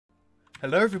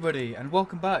Hello everybody and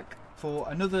welcome back for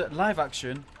another live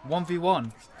action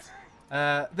 1v1.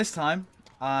 This time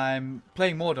I'm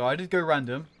playing Mordor. I did go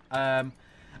random and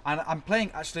I'm playing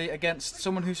actually against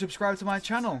someone who subscribed to my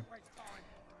channel.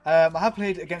 I have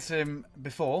played against him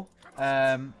before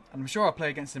and I'm sure I'll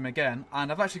play against him again,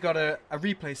 and I've actually got a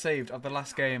replay saved of the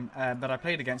last game that I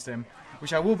played against him,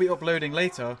 which I will be uploading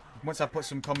later once I put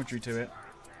some commentary to it.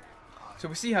 So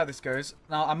we'll see how this goes.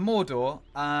 Now I'm Mordor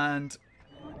and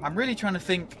I'm really trying to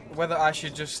think whether I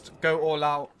should just go all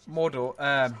out Mordor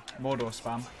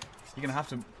spam. You're going to have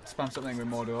to spam something with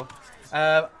Mordor.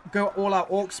 Go all out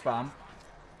orc spam,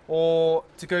 or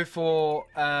to go for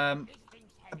a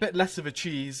bit less of a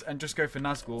cheese and just go for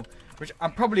Nazgul, which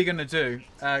I'm probably going to do,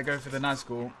 go for the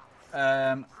Nazgul.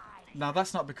 Now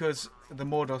that's not because the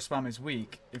Mordor spam is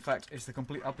weak. In fact, it's the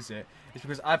complete opposite. It's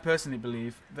because I personally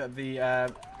believe that the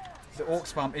orc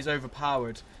spam is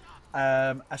overpowered.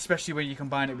 Especially when you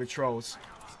combine it with trolls,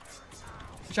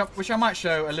 which I might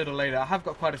show a little later. I have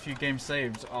got quite a few games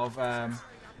saved of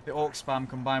the orc spam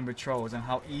combined with trolls and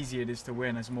how easy it is to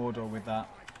win as Mordor with that.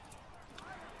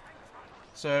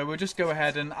 So we'll just go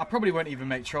ahead, and I probably won't even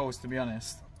make trolls, to be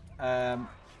honest. I'll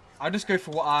just go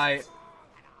for what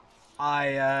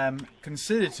I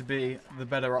consider to be the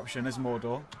better option as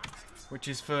Mordor, which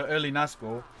is for early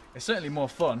Nazgul. It's certainly more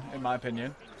fun, in my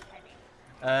opinion.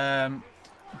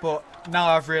 But now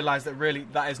I've realised that really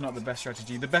that is not the best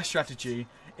strategy. The best strategy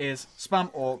is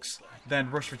spam orcs, then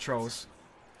rush for trolls.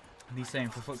 And he's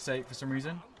saying, for fuck's sake, for some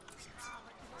reason.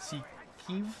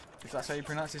 Cikeve, if that's how you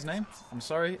pronounce his name. I'm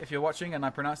sorry if you're watching and I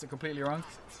pronounced it completely wrong.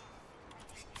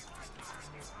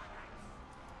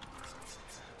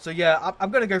 So yeah,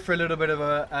 I'm going to go for a little bit of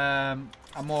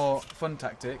a more fun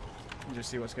tactic. Let me just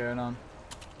see what's going on.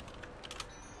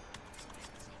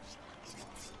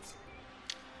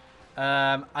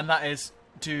 And that is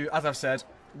to, as I've said,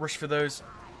 rush for those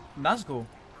Nazgul.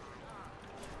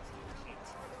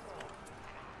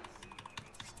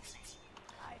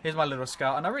 Here's my little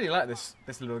scout, and I really like this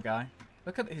little guy.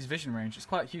 Look at his vision range; it's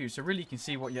quite huge, so really you can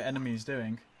see what your enemy is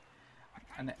doing.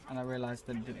 And I realised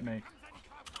that it didn't make.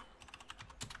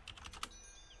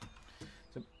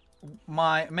 So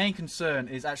my main concern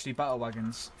is actually battle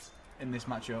wagons in this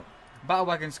matchup. Battle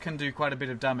wagons can do quite a bit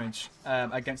of damage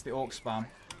against the orc spam.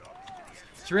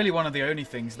 It's really one of the only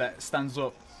things that stands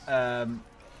up to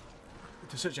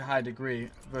such a high degree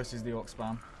versus the orc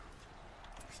spam.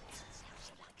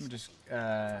 Let me just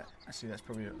actually that's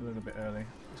probably a little bit early. I'm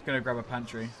just gonna grab a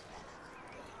pantry.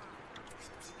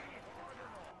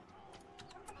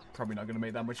 Probably not gonna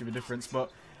make that much of a difference,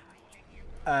 but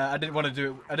I didn't want to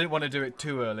do it. I didn't want to do it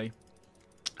too early.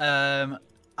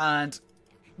 And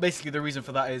basically the reason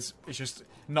for that is it's just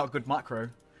not good macro.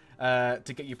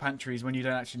 To get your pantries when you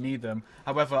don't actually need them.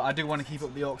 However, I do want to keep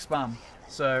up the orc spam,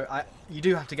 so you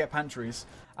do have to get pantries.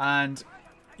 And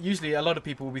usually, a lot of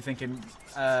people will be thinking,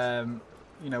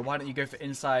 you know, why don't you go for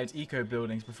inside eco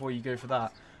buildings before you go for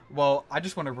that? Well, I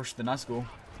just want to rush the Nazgul.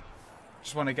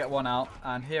 Just want to get one out,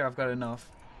 and here I've got enough.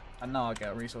 And now I'll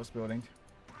get a resource building,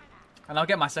 and I'll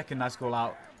get my second Nazgul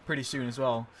out pretty soon as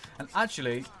well. And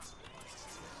actually,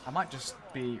 I might just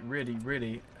be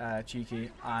really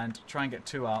cheeky and try and get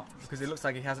 2 out, because it looks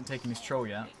like he hasn't taken his troll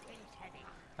yet.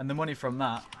 And the money from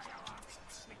that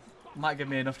might give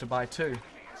me enough to buy 2.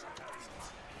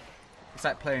 It's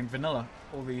like playing vanilla,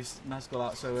 all these Nazgul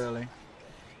out so early.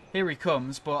 Here he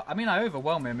comes, but I mean I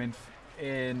overwhelm him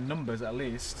in numbers at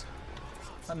least.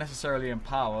 Not necessarily in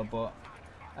power, but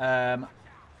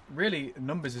really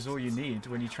numbers is all you need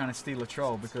when you're trying to steal a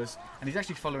troll, because, and he's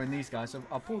actually following these guys, so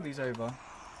I'll pull these over.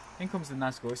 In comes the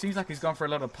Nazgul. It seems like he's gone for a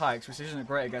lot of pikes, which isn't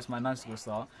great against my Nazgul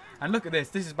start. And look at this.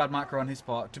 This is bad macro on his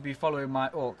part to be following my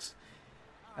orcs.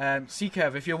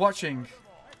 Cikeve, if you're watching,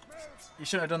 you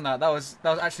shouldn't have done that. That was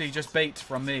actually just bait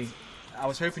from me. I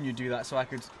was hoping you'd do that so I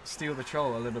could steal the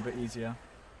troll a little bit easier.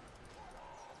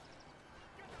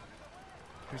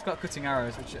 He's got cutting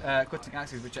arrows, cutting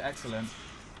axes, which are excellent.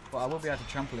 But I will be able to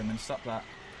trample him and stop that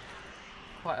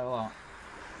quite a lot.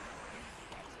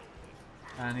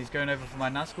 And he's going over for my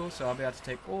Nazgul, so I'll be able to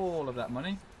take all of that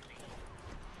money.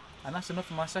 And that's enough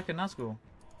for my second Nazgul.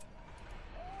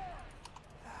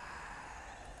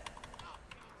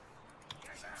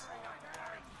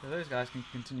 So those guys can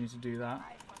continue to do that.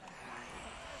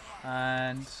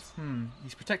 And,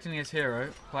 he's protecting his hero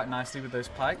quite nicely with those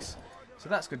pikes. So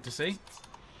that's good to see.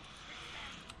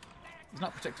 He's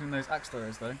not protecting those axe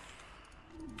throwers though.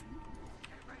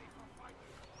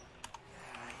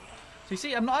 So you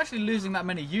see, I'm not actually losing that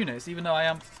many units, even though I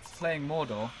am playing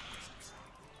Mordor.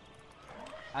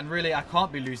 And really, I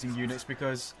can't be losing units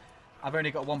because I've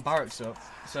only got 1 barracks up.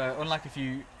 So unlike if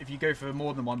you go for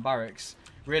more than 1 barracks,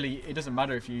 really it doesn't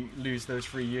matter if you lose those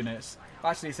 3 units. But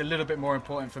actually, it's a little bit more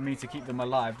important for me to keep them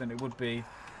alive than it would be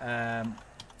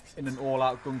in an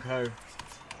all-out gung-ho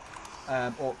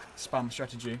orc spam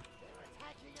strategy.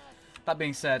 That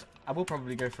being said, I will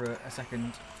probably go for a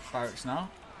second barracks now.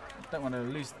 Don't want to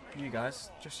lose you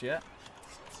guys just yet.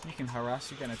 You can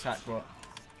harass, you're getting attacked, but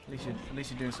at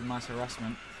least you're doing some nice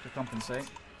harassment to compensate.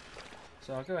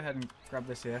 So I'll go ahead and grab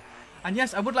this here. And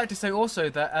yes, I would like to say also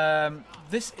that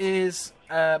this is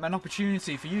an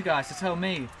opportunity for you guys to tell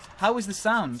me, how is the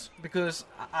sound? Because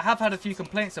I have had a few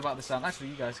complaints about the sound. Actually,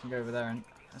 you guys can go over there and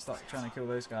start trying to kill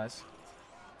those guys.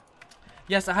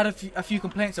 Yes, I had a few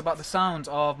complaints about the sound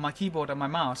of my keyboard and my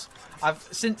mouse. I've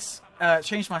since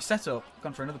changed my setup.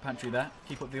 Gone for another pantry there.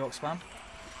 Keep up the orc spam.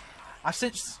 I've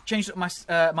since changed up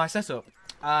my setup,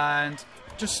 and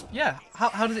just, yeah,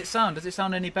 how does it sound? Does it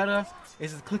sound any better?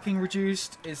 Is the clicking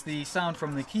reduced? Is the sound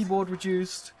from the keyboard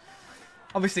reduced?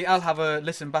 Obviously, I'll have a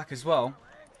listen back as well.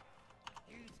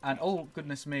 And oh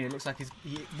goodness me, it looks like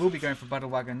he will be going for battle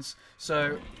wagons.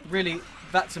 So really,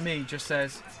 that to me just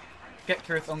says, get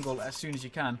Kirith Ungol as soon as you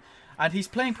can. And he's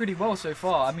playing pretty well so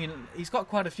far. I mean, he's got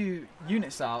quite a few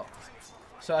units out,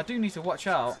 so I do need to watch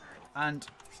out. And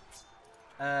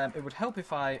it would help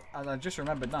if I just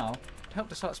remembered now, to help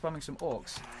to start spamming some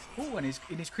orcs. Oh, and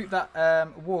he's creeped that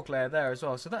warg layer there as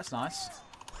well, so that's nice.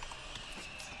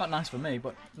 Not nice for me,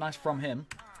 but nice from him.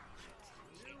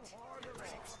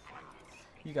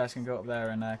 You guys can go up there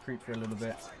and creep for a little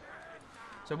bit.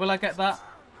 So will I get that?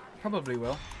 Probably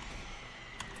will.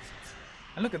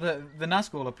 And look at the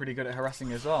Nazgul are pretty good at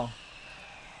harassing as well.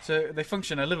 So they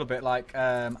function a little bit like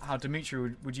how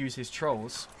Dimitri would use his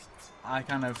trolls. I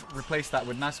kind of replaced that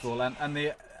with Nazgul,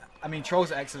 and I mean,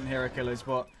 trolls are excellent hero killers,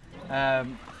 but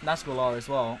Nazgul are as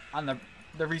well, and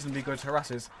they're reasonably good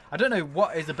harassers. I don't know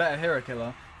what is a better hero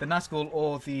killer, the Nazgul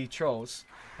or the trolls.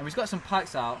 And we've got some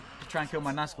pikes out to try and kill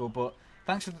my Nazgul, but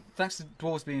thanks to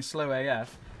Dwarves being slow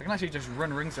AF, I can actually just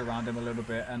run rings around him a little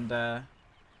bit and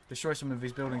destroy some of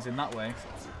his buildings in that way.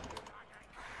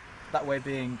 That way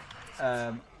being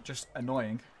just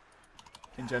annoying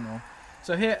in general.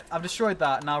 So here, I've destroyed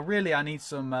that. Now really I need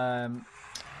some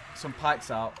pikes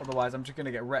out, otherwise I'm just going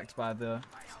to get wrecked by the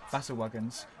battle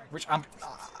wagons, which I'm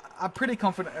pretty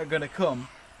confident are going to come,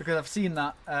 because I've seen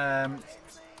that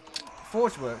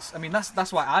Forgeworks. I mean,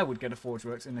 that's why I would get a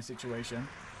Forgeworks in this situation.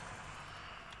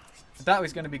 That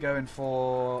was going to be going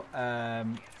for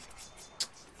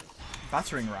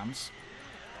battering rams.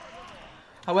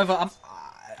 However, I'm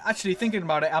actually thinking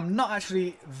about it. I'm not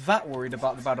actually that worried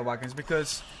about the battle wagons,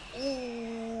 because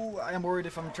I am worried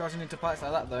if I'm charging into pikes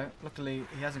like that though. Luckily,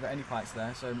 he hasn't got any pikes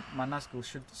there, so my Nazgul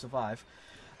should survive.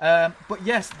 But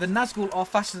yes, the Nazgul are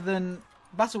faster than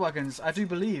battle wagons, I do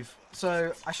believe.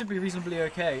 So I should be reasonably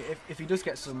okay if he does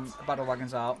get some battle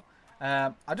wagons out.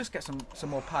 I'll just get some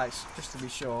more pikes, just to be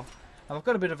sure. Now, I've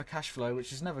got a bit of a cash flow,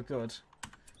 which is never good.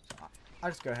 So I'll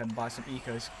just go ahead and buy some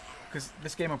ecos, because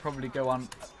this game will probably go on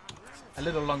a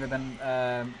little longer than...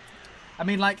 I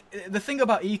mean, like, the thing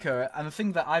about eco, and the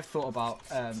thing that I've thought about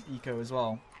eco as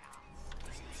well,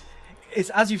 is,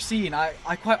 as you've seen, I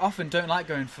quite often don't like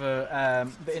going for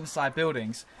the inside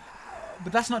buildings.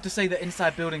 But that's not to say that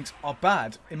inside buildings are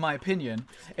bad, in my opinion.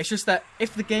 It's just that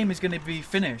if the game is going to be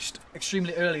finished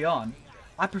extremely early on,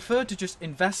 I prefer to just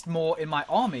invest more in my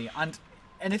army, and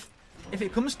if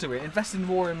it comes to it, investing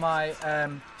more in my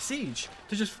siege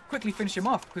to just quickly finish him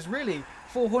off, because really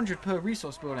 400 per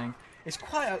resource building is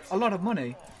quite a lot of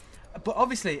money. But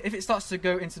obviously, if it starts to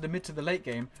go into the mid to the late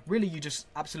game, really you just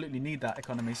absolutely need that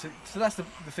economy. So that's the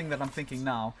thing that I'm thinking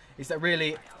now, is that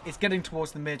really it's getting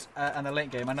towards the mid and the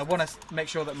late game, and I want to make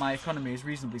sure that my economy is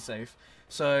reasonably safe.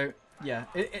 So yeah,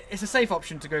 it's a safe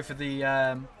option to go for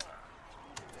the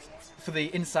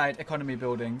inside economy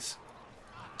buildings,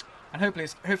 and hopefully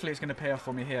it's going to pay off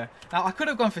for me here. Now I could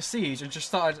have gone for siege and just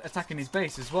started attacking his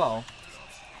base as well,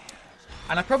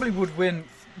 and I probably would win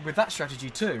with that strategy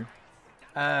too.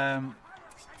 I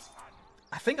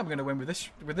think I'm going to win with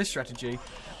this strategy,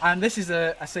 and this is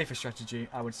a safer strategy,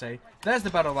 I would say. There's the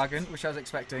battle wagon, which I was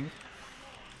expecting.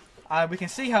 We can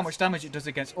see how much damage it does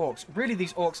against orcs. Really,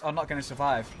 these orcs are not going to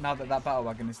survive now that battle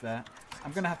wagon is there.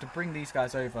 I'm going to have to bring these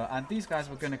guys over, and these guys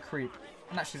were going to creep,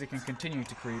 and actually they can continue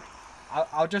to creep.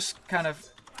 I'll just kind of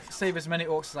save as many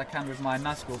orcs as I can with my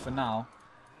Nazgul for now,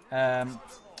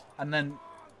 and then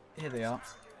here they are.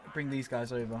 Bring these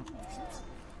guys over.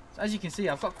 So as you can see,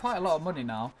 I've got quite a lot of money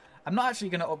now. I'm not actually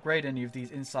going to upgrade any of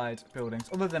these inside buildings,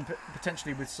 other than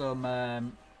potentially with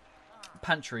some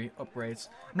pantry upgrades.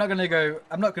 I'm not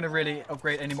going to really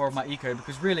upgrade any more of my eco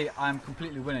because really I'm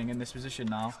completely winning in this position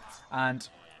now. And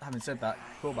having said that,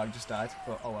 Coolbag just died,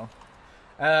 but oh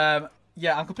well.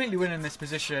 Yeah, I'm completely winning in this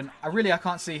position. I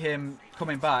can't see him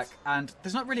coming back, and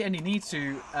there's not really any need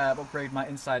to upgrade my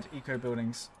inside eco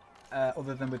buildings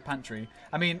other than with pantry.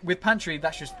 I mean, with pantry,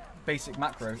 that's just basic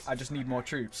macro. I just need more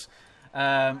troops.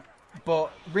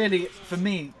 But really, for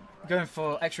me, going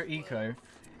for extra eco,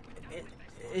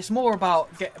 it's more about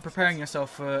preparing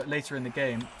yourself for later in the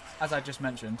game, as I just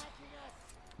mentioned.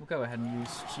 We'll go ahead and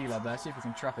use Shelob there, see if we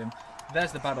can trap him.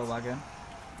 There's the battle wagon.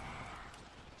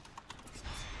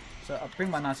 So I'll bring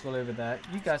my Nazgul over there.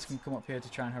 You guys can come up here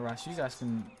to try and harass. You guys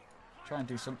can try and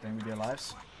do something with your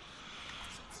lives.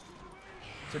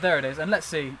 So there it is. And let's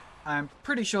see. I'm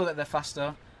pretty sure that they're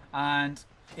faster. And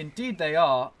indeed they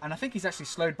are. And I think he's actually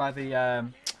slowed by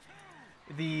the...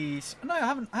 No,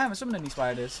 I haven't summoned any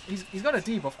spiders. He's got a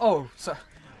debuff. Oh, so...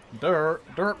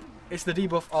 Derp. It's the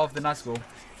debuff of the Nazgul.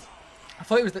 I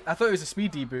thought it was a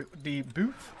speed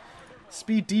debuff.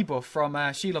 Speed debuff from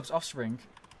Shelob's offspring.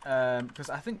 Because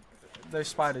I think those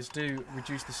spiders do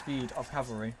reduce the speed of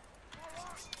cavalry.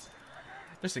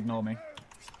 Just ignore me.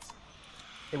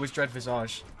 It was Dread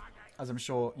Visage, as I'm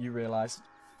sure you realised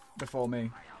before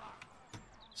me.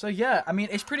 So yeah, I mean,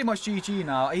 it's pretty much GG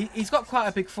now. He's got quite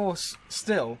a big force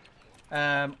still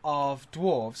of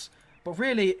dwarves, but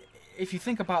really, if you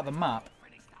think about the map,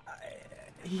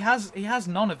 he has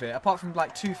none of it apart from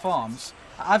like 2 farms.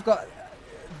 I've got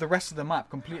the rest of the map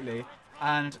completely,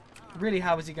 and really,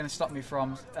 how is he going to stop me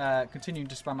from continuing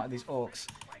to spam out these orcs?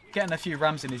 Getting a few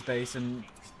rams in his base and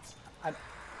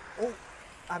oh,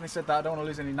 having said that, I don't want to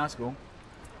lose any Nazgul.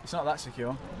 It's not that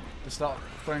secure to start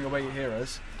throwing away your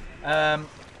heroes.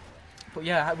 But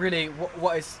yeah, really,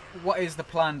 what is the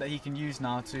plan that he can use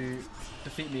now to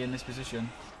defeat me in this position?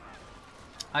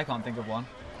 I can't think of one.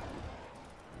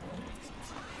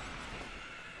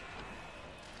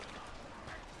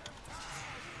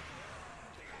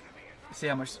 See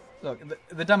how much... Look,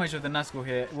 the damage of the Nazgul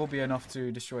here will be enough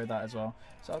to destroy that as well.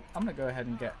 So I'm going to go ahead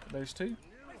and get those 2.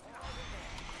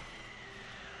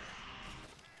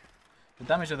 The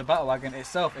damage of the battle wagon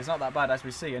itself is not that bad, as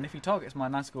we see. And if he targets my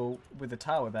Nazgul with the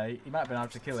tower there, he might have been able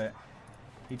to kill it.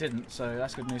 He didn't, so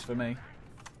that's good news for me.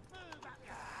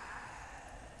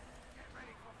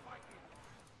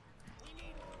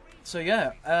 So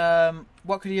yeah,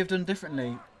 what could he have done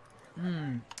differently?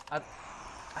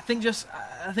 I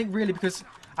think really because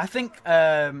I think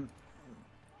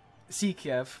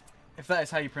Cikeve, if that is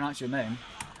how you pronounce your name,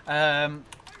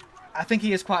 I think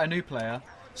he is quite a new player.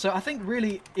 So I think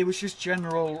really it was just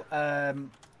general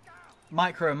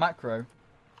micro and macro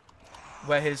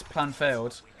where his plan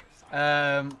failed.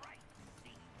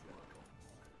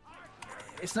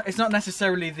 It's not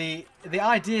necessarily the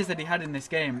ideas that he had in this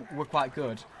game were quite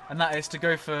good, and that is to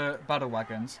go for battle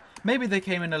wagons. Maybe they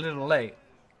came in a little late.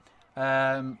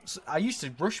 So I used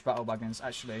to rush battle wagons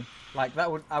actually. Like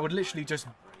I would literally just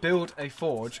build a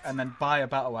forge and then buy a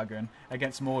battle wagon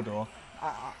against Mordor.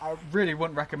 I really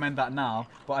wouldn't recommend that now,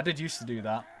 but I did used to do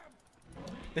that.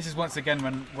 This is once again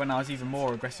when I was even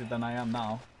more aggressive than I am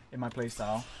now in my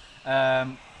playstyle.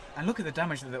 And look at the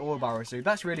damage that the ore barrows do.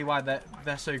 That's really why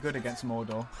they're so good against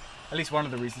Mordor. At least one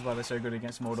of the reasons why they're so good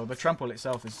against Mordor. The trample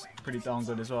itself is pretty darn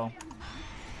good as well.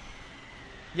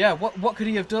 Yeah, what could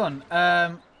he have done?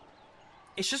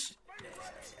 It's just,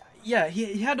 yeah,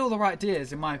 he had all the right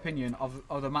ideas in my opinion of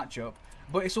the matchup,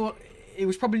 but it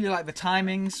was probably like the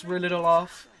timings were a little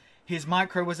off, his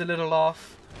micro was a little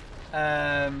off,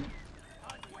 and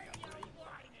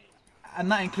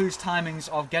that includes timings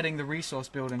of getting the resource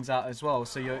buildings out as well.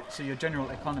 So your general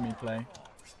economy play,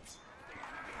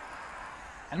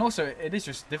 and also it is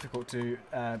just difficult to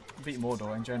beat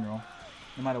Mordor in general,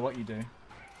 no matter what you do.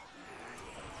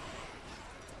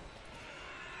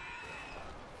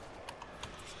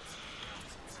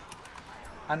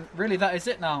 And really, that is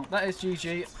it now. That is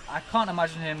GG. I can't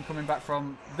imagine him coming back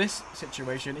from this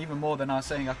situation, even more than I was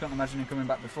saying I couldn't imagine him coming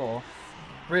back before.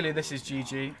 Really, this is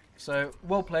GG. So,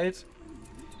 well played.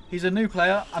 He's a new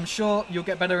player. I'm sure you'll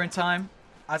get better in time,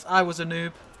 as I was a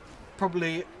noob.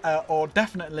 Probably, or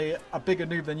definitely, a bigger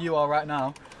noob than you are right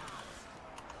now.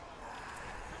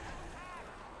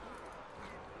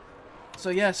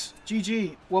 So yes,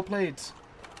 GG. Well played.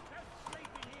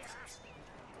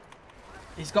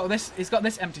 He's got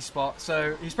this empty spot,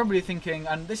 so he's probably thinking,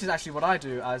 and this is actually what I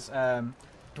do as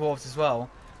dwarves as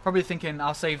well. Probably thinking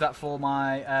I'll save that for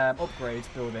my upgrade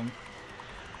building,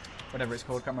 whatever it's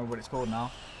called. Can't remember what it's called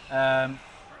now.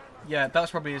 Yeah, that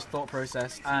was probably his thought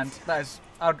process, and that is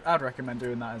I'd recommend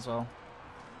doing that as well.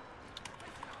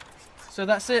 So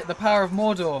that's it. The power of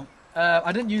Mordor.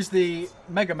 I didn't use the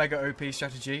mega OP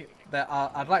strategy that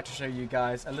I'd like to show you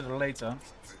guys a little later.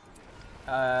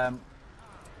 But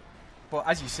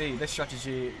as you see, this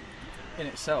strategy in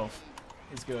itself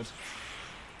is good.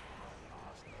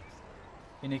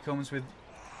 In he comes with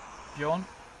Bjorn.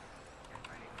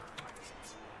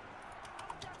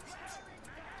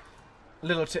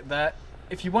 Little tip there.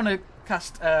 If you want to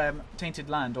cast Tainted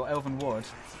Land or Elven Wood,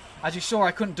 as you saw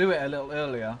I couldn't do it a little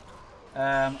earlier.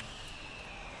 I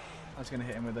was going to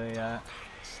hit him with a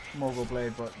Morgul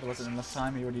Blade, but there wasn't enough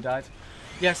time, he already died.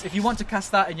 Yes, if you want to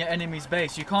cast that in your enemy's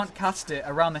base, you can't cast it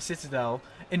around the Citadel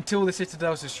until the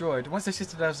Citadel's destroyed. Once the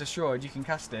Citadel's destroyed, you can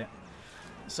cast it.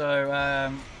 So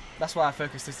that's why I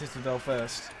focused the Citadel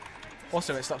first.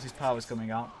 Also, it stops his powers coming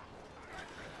out.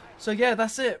 So yeah,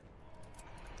 that's it.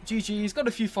 GG, he's got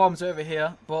a few farms over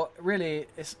here, but really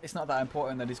it's not that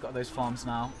important that he's got those farms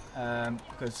now,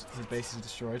 because his base is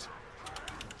destroyed.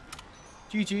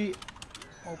 GG,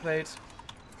 all played.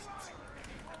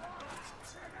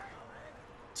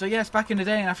 So yes, back in the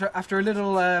day, and after a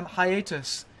little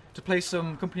hiatus to play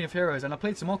some Company of Heroes, and I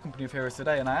played some more Company of Heroes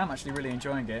today, and I am actually really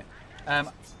enjoying it. And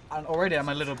already I'm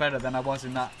a little better than I was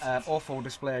in that awful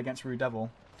display against Rude Devil.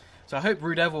 So I hope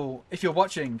Rude Devil, if you're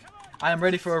watching, I am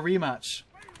ready for a rematch.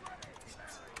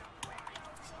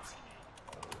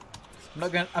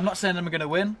 I'm not saying I'm going to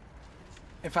win.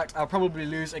 In fact, I'll probably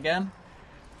lose again.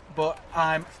 But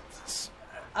I'd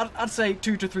say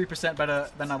 2 to 3% better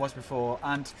than I was before.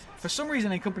 And for some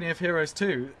reason in Company of Heroes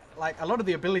 2, like a lot of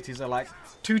the abilities are like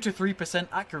 2 to 3%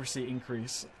 accuracy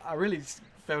increase. I really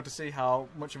fail to see how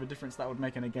much of a difference that would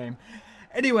make in a game.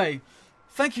 Anyway,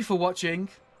 thank you for watching.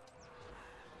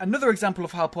 Another example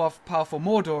of how powerful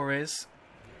Mordor is.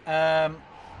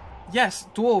 Yes,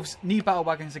 Dwarves need battle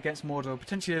wagons against Mordor,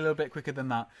 potentially a little bit quicker than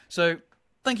that. So,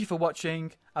 thank you for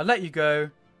watching. I'll let you go,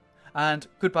 and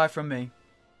goodbye from me.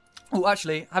 Oh,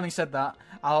 actually, having said that,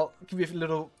 I'll give you a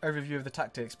little overview of the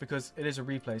tactics, because it is a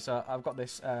replay, so I've got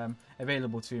this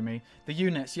available to me. The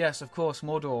units, yes, of course,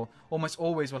 Mordor almost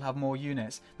always will have more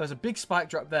units. There's a big spike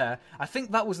drop there. I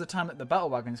think that was the time that the battle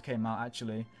wagons came out,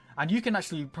 actually. And you can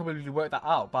actually probably work that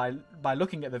out by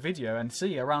looking at the video and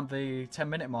see around the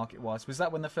 10-minute mark it was. Was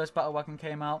that when the first battle wagon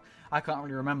came out? I can't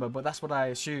really remember, but that's what I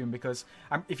assume, because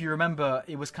if you remember,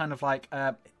 it was kind of like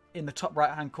in the top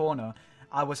right-hand corner.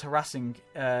 I was harassing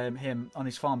him on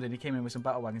his farms, and he came in with some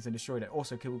battle wagons and destroyed it.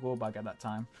 Also killed Gorbag at that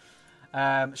time.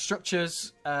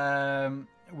 Structures,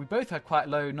 we both had quite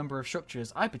low number of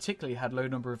structures. I particularly had low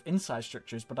number of inside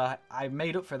structures, but I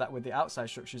made up for that with the outside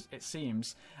structures, it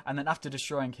seems. And then after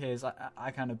destroying his,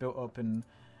 I kind of built up and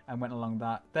went along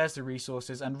that. There's the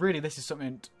resources, and really this is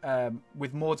something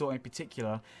with Mordor in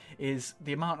particular, is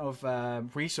the amount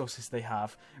of resources they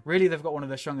have. Really, they've got one of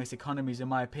the strongest economies in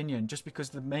my opinion, just because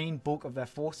the main bulk of their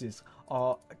forces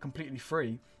are completely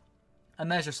free.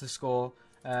 And there's just the score,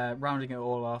 rounding it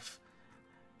all off.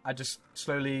 I just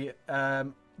slowly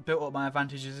built up my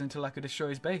advantages until I could destroy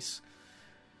his base.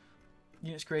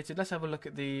 Units created. Let's have a look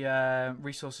at the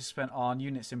resources spent on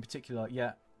units in particular.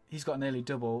 Yeah, he's got nearly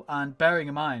double. And bearing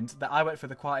in mind that I went for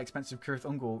the quite expensive Cirith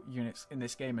Ungol units in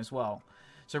this game as well.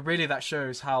 So really that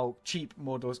shows how cheap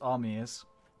Mordor's army is.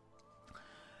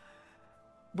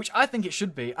 Which I think it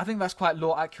should be. I think that's quite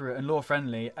lore accurate and lore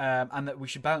friendly, and that we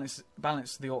should balance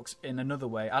the orcs in another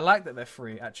way. I like that they're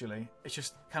free, actually. It's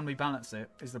just, can we balance it,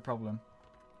 is the problem.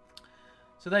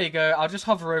 So there you go. I'll just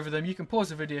hover over them. You can pause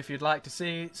the video if you'd like to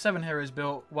see. 7 heroes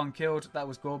built, 1 killed. That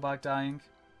was Gorbag dying.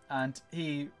 And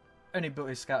he only built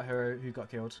his scout hero who got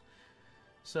killed.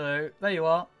 So there you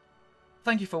are.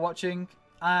 Thank you for watching.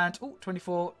 And, oh,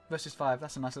 24 versus 5.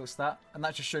 That's a nice little stat. And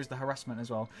that just shows the harassment as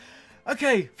well.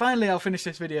 Okay, finally I'll finish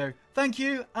this video. Thank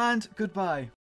you and goodbye.